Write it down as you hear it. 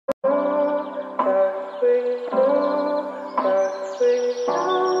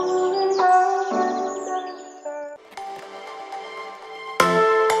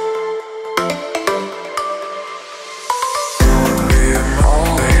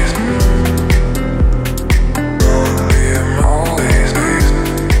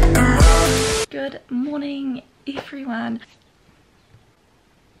fun.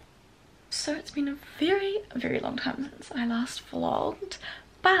 So it's been a very long time since I last vlogged,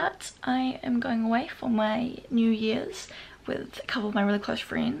 but I am going away for my New Year's with a couple of my really close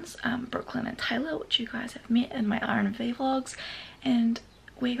friends, Brooklyn and Taylor, which you guys have met in my R&V vlogs, and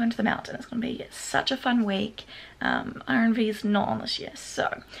we're going to the mountain. It's going to be such a fun week. R&V is not on this year,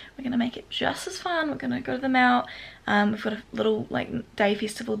 so we're going to make it just as fun. We're going to go to the mount. We've got a little like day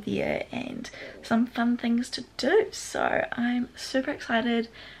festival there and some fun things to do, so I'm super excited.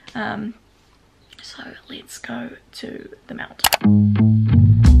 So let's go to the mount.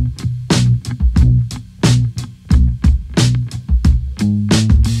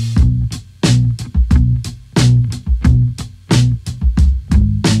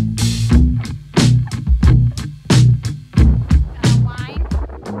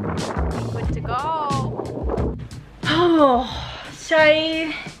 So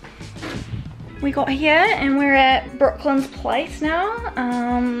we got here and we're at Brooklyn's place now.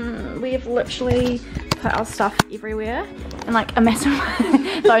 We have literally put our stuff everywhere and like a massive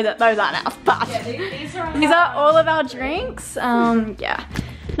those aren't ours, but yeah, these are all of our drinks. Yeah,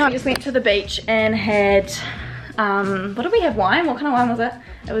 no, I just went to the beach and had what did we have? Wine? What kind of wine was it?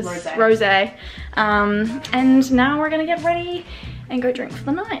 It was rosé. And now we're gonna get ready and go drink for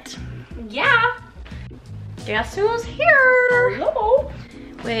the night. Yeah. Guess who's here? Hello.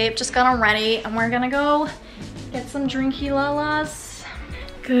 We've just gotten ready and we're gonna go get some drinky lalas.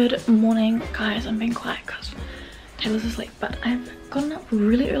 Good morning, guys. I'm being quiet because Taylor's asleep, but I've gotten up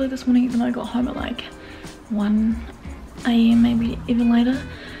really early this morning, even though I got home at like 1 AM, maybe even later.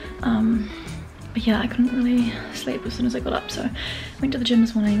 But yeah, I couldn't really sleep as soon as I got up, so I went to the gym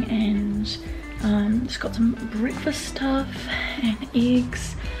this morning and just got some breakfast stuff and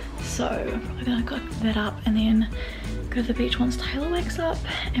eggs. So we're gonna cook that up and then go to the beach once Taylor wakes up,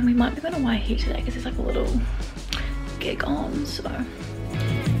 and we might be going to Waihee today because there's like a little gig on, so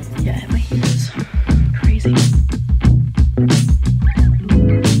yeah, my hair is crazy.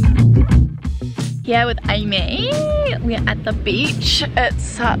 Here with Amy, we're at the beach. It's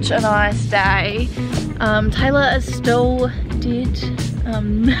such a nice day. Taylor is still dead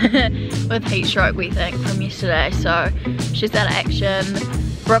with heat stroke, we think, from yesterday, so she's out of action.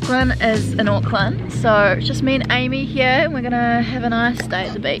 Brooklyn is in Auckland, so it's just me and Amy here, and we're gonna have a nice day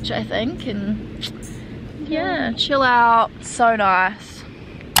at the beach, I think, and yeah, chill out. So nice.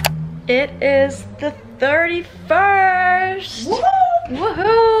 It is the 31st. Woohoo!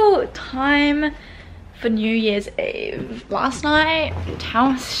 Woohoo! Time for New Year's Eve. Last night,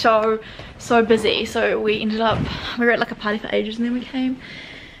 town was so busy, so we were at like a party for ages, and then we came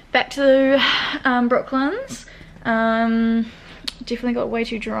back to Brooklyn's. Definitely got way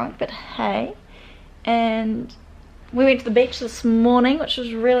too drunk, but hey. And we went to the beach this morning, which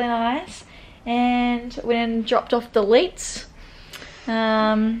was really nice, and went and dropped off the Leets. So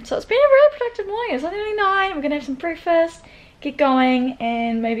it's been a really productive morning. It's only 9. We're gonna have some breakfast, get going,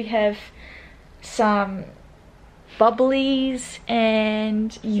 and maybe have some bubblies,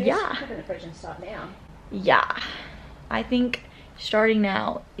 and yeah. Put in the fridge and start now. Yeah, I think starting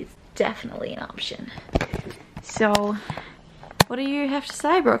now is definitely an option. So what do you have to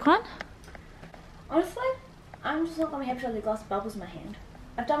say, Brooklyn? Honestly, I'm just not gonna be happy with a glass of bubbles in my hand.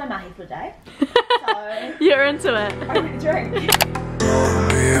 I've done my mahi for the day, so you're into it. I'm gonna drink.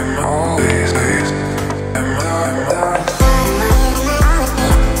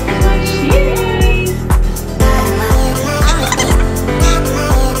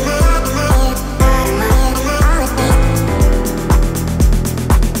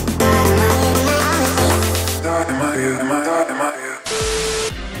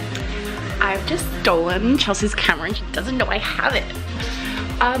 I've just stolen Chelsea's camera and she doesn't know I have it.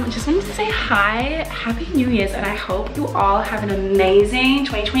 Just wanted to say hi, happy New Year's, and I hope you all have an amazing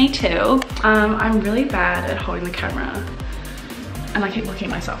 2022. I'm really bad at holding the camera and I keep looking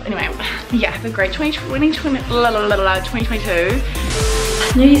at myself. Anyway, yeah, have a great 2022.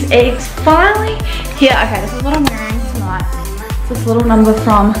 New Year's Eve's finally here. Okay, this is what I'm wearing tonight. It's this little number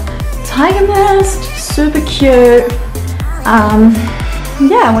from Tiger Mist, super cute.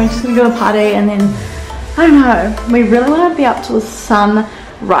 Yeah, we're just gonna go to a party, and then I don't know, we really want to be up till the sun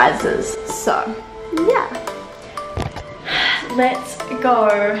rises, so yeah, let's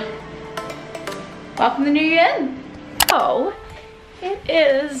go welcome the new year in. Oh, it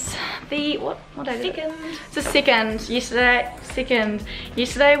is the what day is it? It's the 2nd.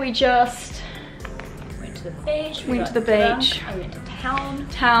 Yesterday we just Went to the beach. went to the beach. I went to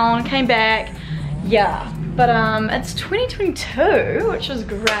town. Came back. Yeah, but it's 2022, which is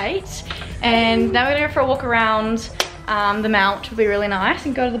great, and now we're gonna go for a walk around the mount. Will be really nice,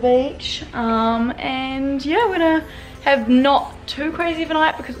 and go to the beach, and yeah, we're gonna have not too crazy of a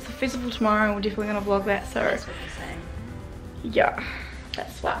night because it's a festival tomorrow and we're definitely gonna vlog that. So That's what you're saying. yeah,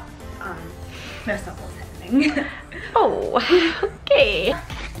 that's what. That's not what's happening. Oh, okay.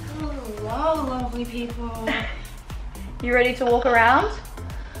 Hello, lovely people. You ready to walk around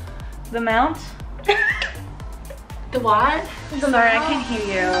the mount? The what? Sorry, I can't hear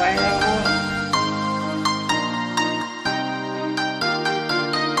you.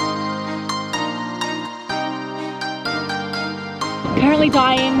 Currently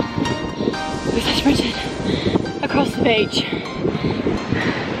dying because I sprinted across the beach.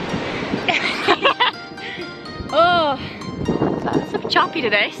 Oh, it's a bit choppy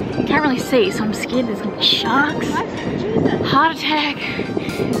today. Can't really see, so I'm scared there's gonna be sharks, heart attack,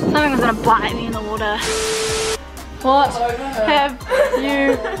 something's gonna bite me in the water. What have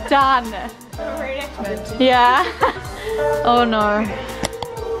you done? Yeah. Oh no.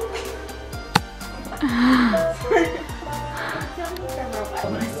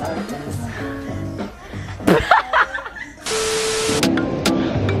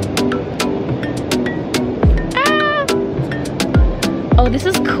 Oh, this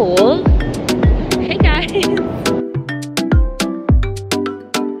is cool. Hey guys.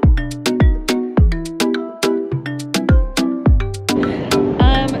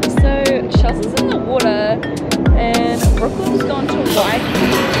 So Chelsea's in the water and Brooklyn's gone to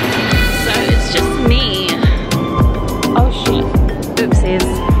Waikiki. So it's just me. Oh shit. Oopsies.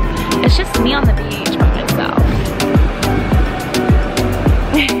 It's just me on the beach by myself.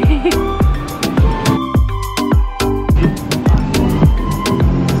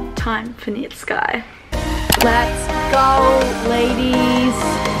 Time for Netsky. Let's go, ladies.